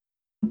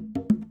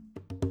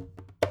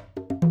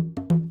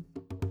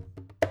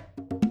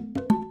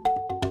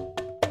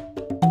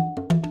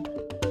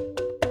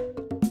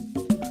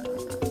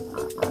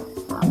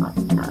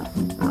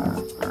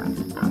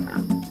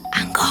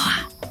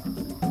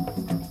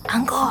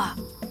Angola,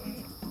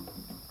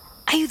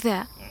 are you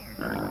there?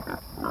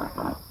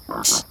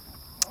 Shh.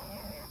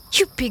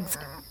 You pigs.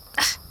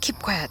 Keep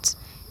quiet.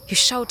 You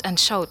shout and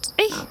shout.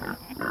 Hey!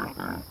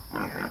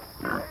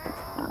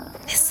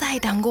 This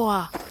side,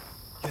 Angola.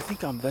 You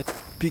think I'm that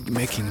pig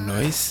making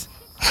noise?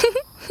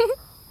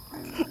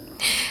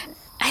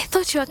 I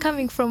thought you were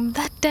coming from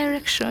that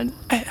direction.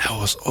 I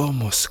was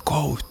almost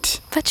caught.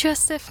 But you're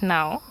safe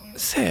now.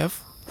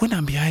 Safe? When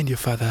I'm behind your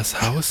father's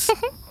house?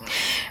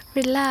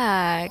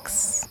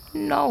 Relax.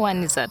 No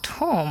one is at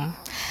home.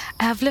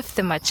 I have left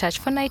them at church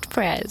for night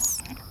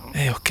prayers.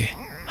 Hey, okay.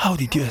 How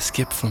did you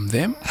escape from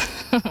them?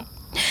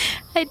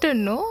 I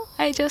don't know.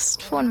 I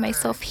just found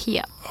myself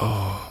here.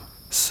 Oh,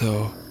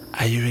 so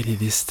are you ready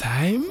this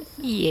time?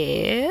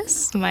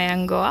 Yes, my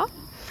Angola.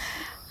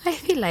 I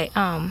feel I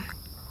am.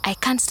 I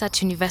can't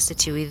start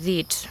university with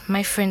it.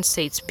 My friends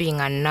say it's being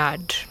a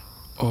nerd.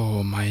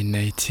 Oh, my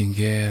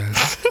Nightingale.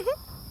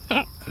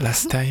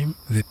 Last time,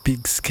 the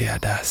pig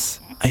scared us.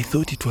 I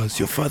thought it was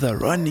your father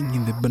running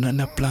in the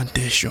banana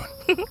plantation.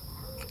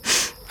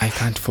 I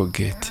can't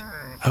forget.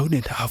 I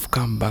wouldn't have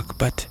come back,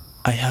 but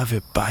I have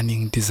a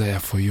burning desire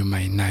for you,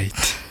 my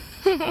knight.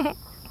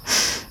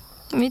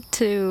 Me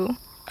too.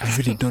 I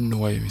really don't know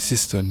why you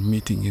insist on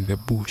meeting in the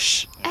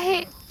bush.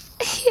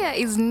 Here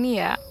is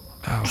near.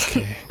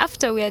 Okay.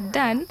 After we are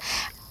done,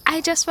 I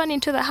just run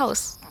into the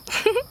house.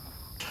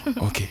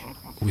 Okay,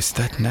 we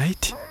start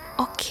night?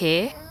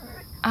 Okay.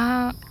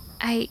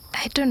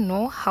 I don't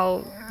know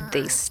how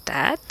they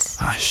start.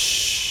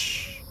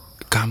 Shh.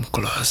 Come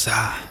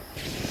closer.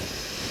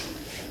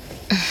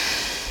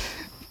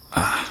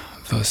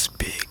 Those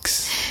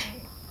pigs.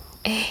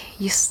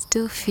 You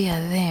still fear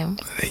them.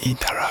 They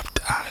interrupt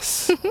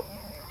us.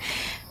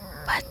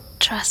 But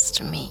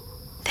trust me,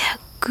 they're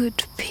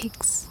good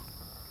pigs.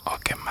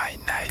 Okay, my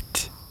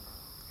knight.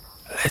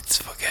 Let's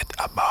forget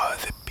about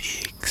the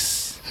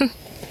pigs.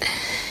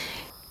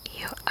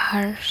 You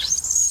are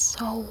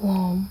so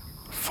warm.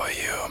 For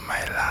you,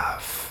 my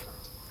love.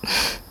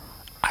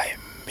 I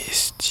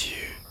missed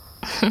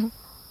you.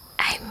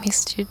 I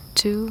missed you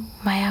too,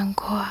 my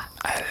Angola.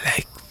 I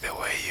like the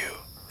way you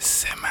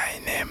say my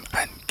name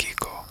and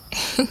giggle.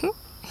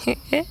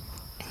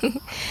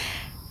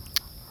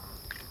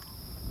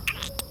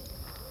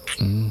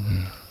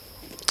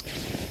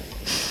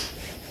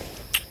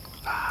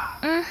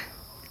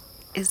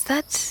 Is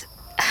that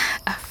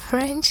a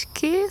French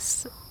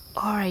kiss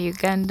or a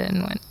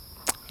Ugandan one?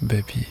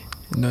 Baby,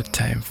 no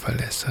time for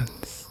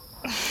lessons.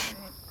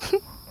 You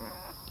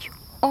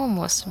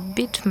almost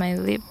bit my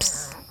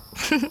lips.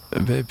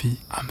 Baby,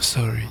 I'm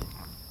sorry.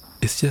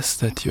 It's just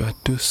that you are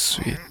too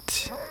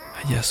sweet.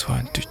 I just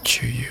want to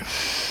chew you.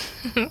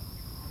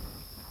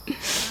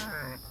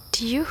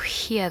 Do you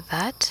hear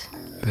that?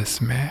 The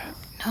smell?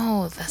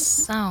 No, the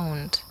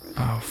sound.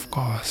 Of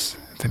course,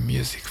 the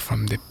music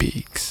from the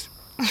pigs.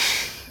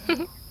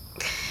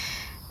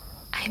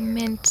 I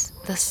meant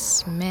the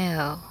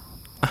smell.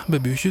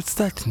 Baby, we should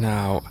start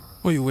now.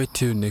 Or you wait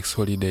till next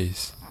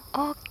holidays.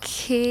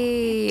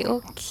 Okay,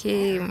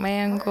 my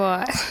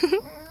Angola.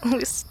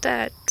 We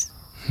start.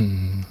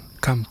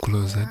 Come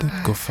closer,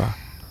 don't go far.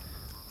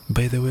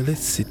 By the way,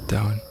 let's sit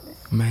down.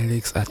 My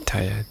legs are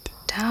tired.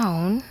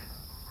 Down?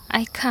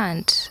 I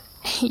can't.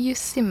 You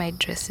see my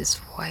dress is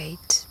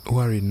white.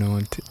 Worry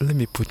not. Let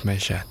me put my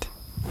shirt.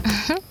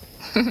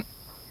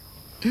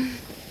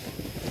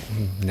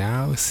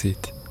 Now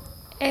sit.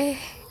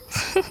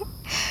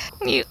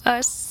 You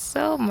are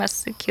so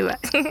muscular.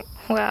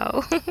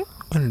 Wow.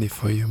 Only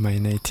for you, my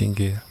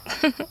Nightingale.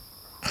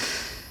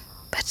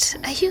 But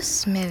are you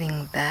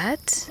smelling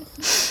that?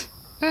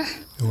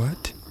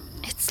 What?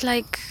 It's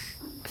like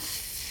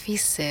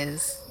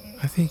feces.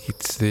 I think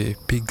it's the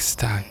pig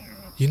sty.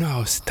 You know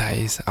how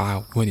styes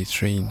are when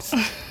it rains.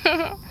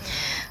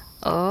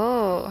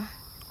 Oh,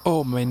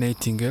 my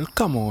Nightingale,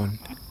 come on.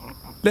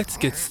 Let's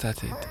get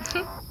started.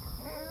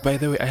 By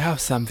the way, I have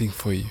something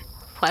for you.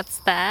 what's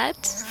that?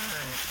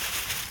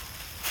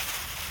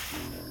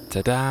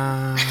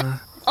 Ta-da!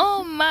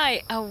 Oh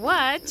my, a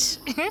watch?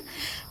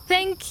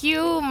 Thank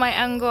you, my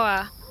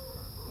Angola.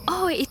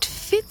 Oh, it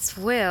fits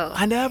well.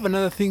 And I have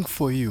another thing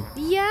for you.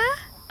 Yeah?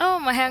 Oh,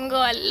 my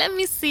Angola, let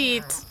me see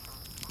it.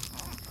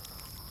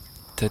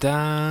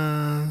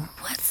 Ta-da!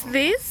 What's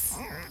this?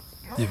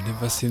 You've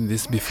never seen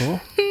this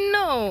before?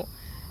 No.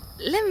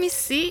 Let me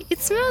see. It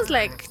smells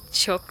like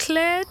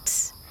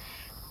chocolate.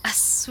 A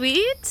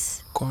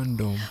sweet?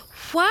 Condom.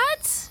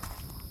 What?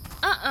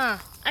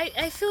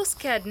 I feel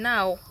scared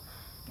now.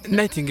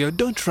 Nightingale,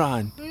 don't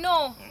run.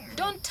 No,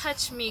 don't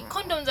touch me.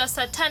 Condoms are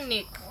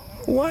satanic.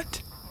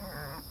 What?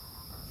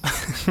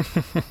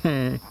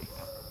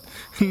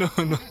 No.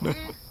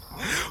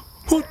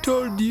 Who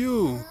told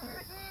you?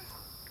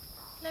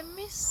 Let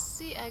me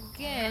see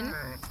again.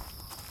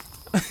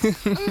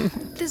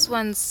 These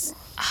ones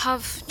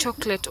have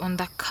chocolate on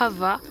the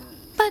cover,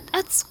 but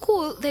at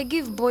school they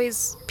give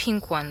boys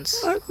pink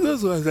ones.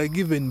 Those ones are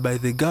given by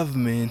the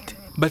government.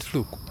 But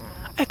look,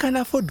 I can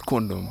afford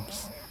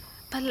condoms.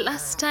 But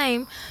last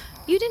time,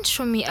 you didn't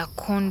show me a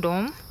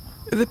condom.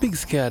 The pig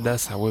scared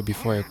us away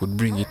before I could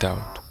bring it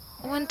out.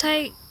 Won't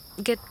I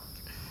get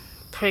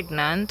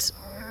pregnant?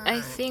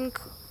 I think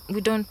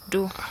we don't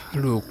do.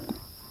 Look,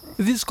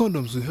 these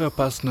condoms will help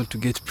us not to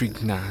get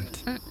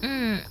pregnant.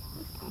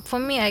 For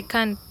me, I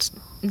can't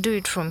do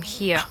it from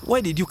here.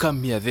 Why did you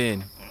come here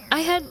then? I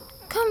had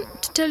come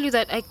to tell you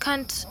that I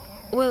can't.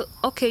 Well,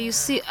 okay, you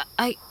see,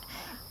 I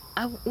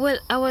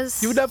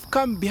was. You would have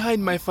come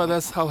behind my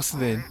father's house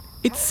then.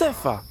 It's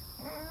safer.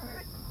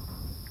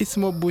 It's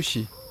more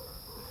bushy.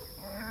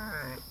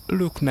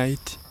 Look,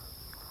 Night,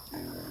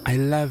 I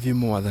love you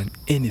more than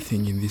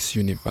anything in this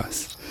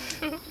universe.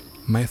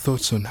 My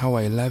thoughts on how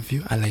I love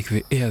you are like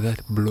the air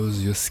that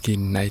blows your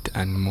skin night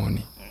and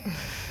morning.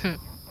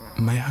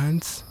 My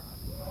hands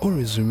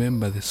always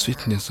remember the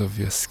sweetness of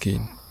your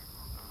skin.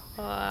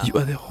 Wow. You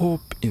are the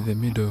hope in the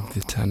middle of the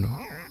tunnel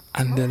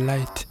and the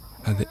light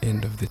at the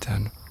end of the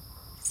tunnel.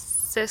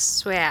 I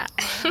swear.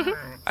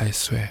 I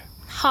swear.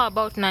 How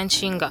about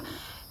Nanchinga?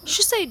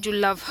 She said you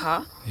love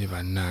her.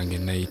 Even Nange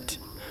Night.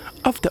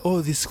 After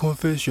all this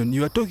confession,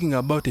 you are talking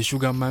about a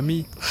sugar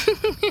mommy.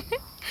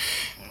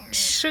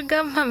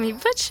 Sugar mommy,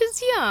 but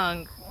she's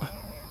young.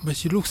 But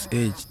she looks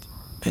aged.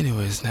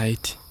 Anyways,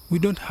 Night, we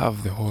don't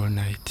have the whole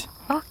night.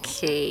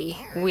 Okay,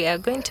 we are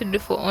going to do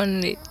for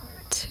only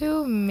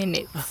 2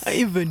 minutes.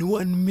 Even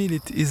 1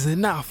 minute is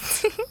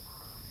enough.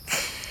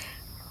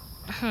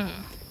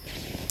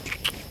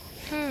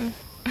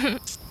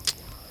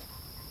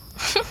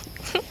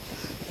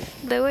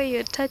 The way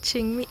you're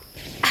touching me,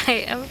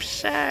 I am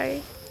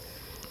shy.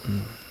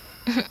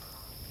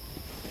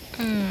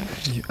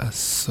 You are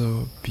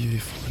so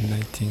beautiful,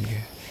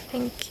 Nightingale.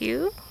 Thank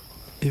you.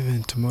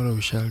 Even tomorrow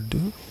we shall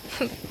do.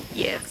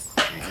 Yes.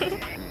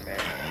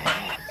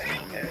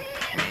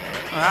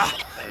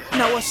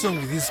 Now what's wrong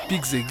with these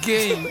pigs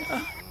again?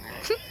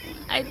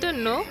 I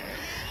don't know.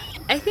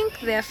 I think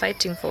they are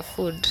fighting for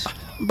food.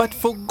 But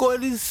for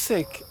God's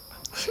sake.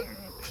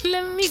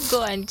 Let me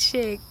go and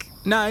check.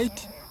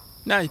 Night.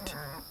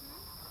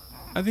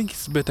 I think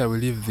it's better we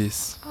leave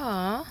this.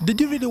 Ah,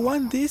 Did you really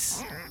want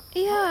this?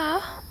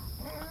 yeah.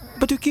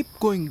 But you keep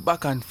going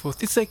back and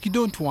forth. It's like you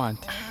don't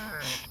want.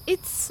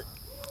 It's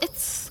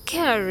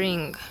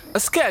scaring.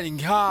 Scaring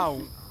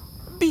how?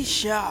 Be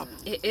sharp.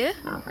 Eh?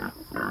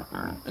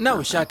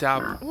 Now shut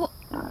up. What?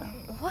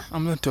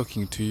 I'm not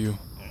talking to you.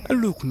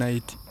 Look,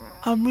 Night.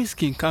 I'm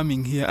risking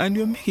coming here and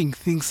you're making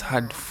things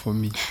hard for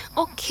me.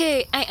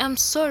 Okay, I am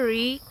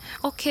sorry.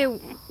 Okay,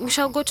 we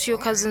shall go to your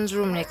cousin's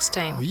room next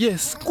time. Oh,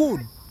 yes,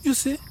 good. You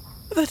see?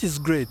 That is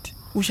great.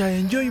 We shall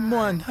enjoy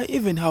more and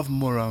even have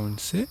more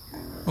rounds, eh?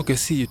 Okay,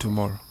 see you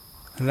tomorrow.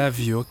 I love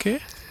you, okay?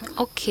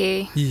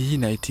 Okay. Yee,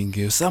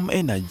 Nightingale, some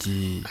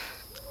energy.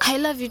 I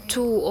love you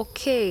too,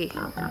 okay?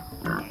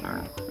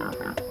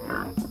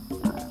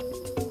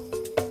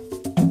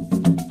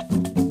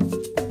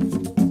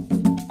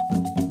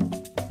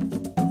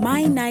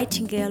 My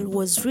Nightingale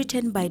was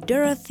written by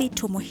Dorothy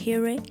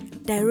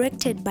Muhirwe,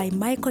 directed by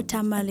Michael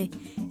Tamale.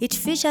 It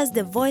features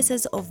the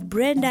voices of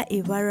Brenda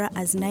Ibarah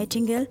as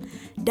Nightingale,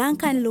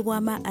 Duncan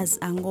Lubwama as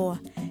Angola.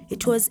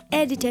 It was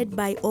edited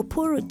by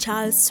Opuru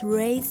Charles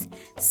Reis,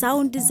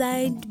 sound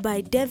designed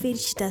by David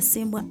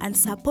Chitasimbwa, and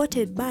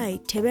supported by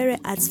Tebere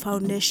Arts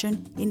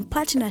Foundation in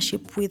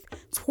partnership with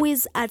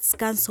Swiss Arts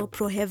Council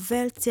Pro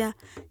Helvetia,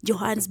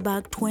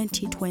 Johannesburg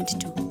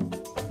 2022.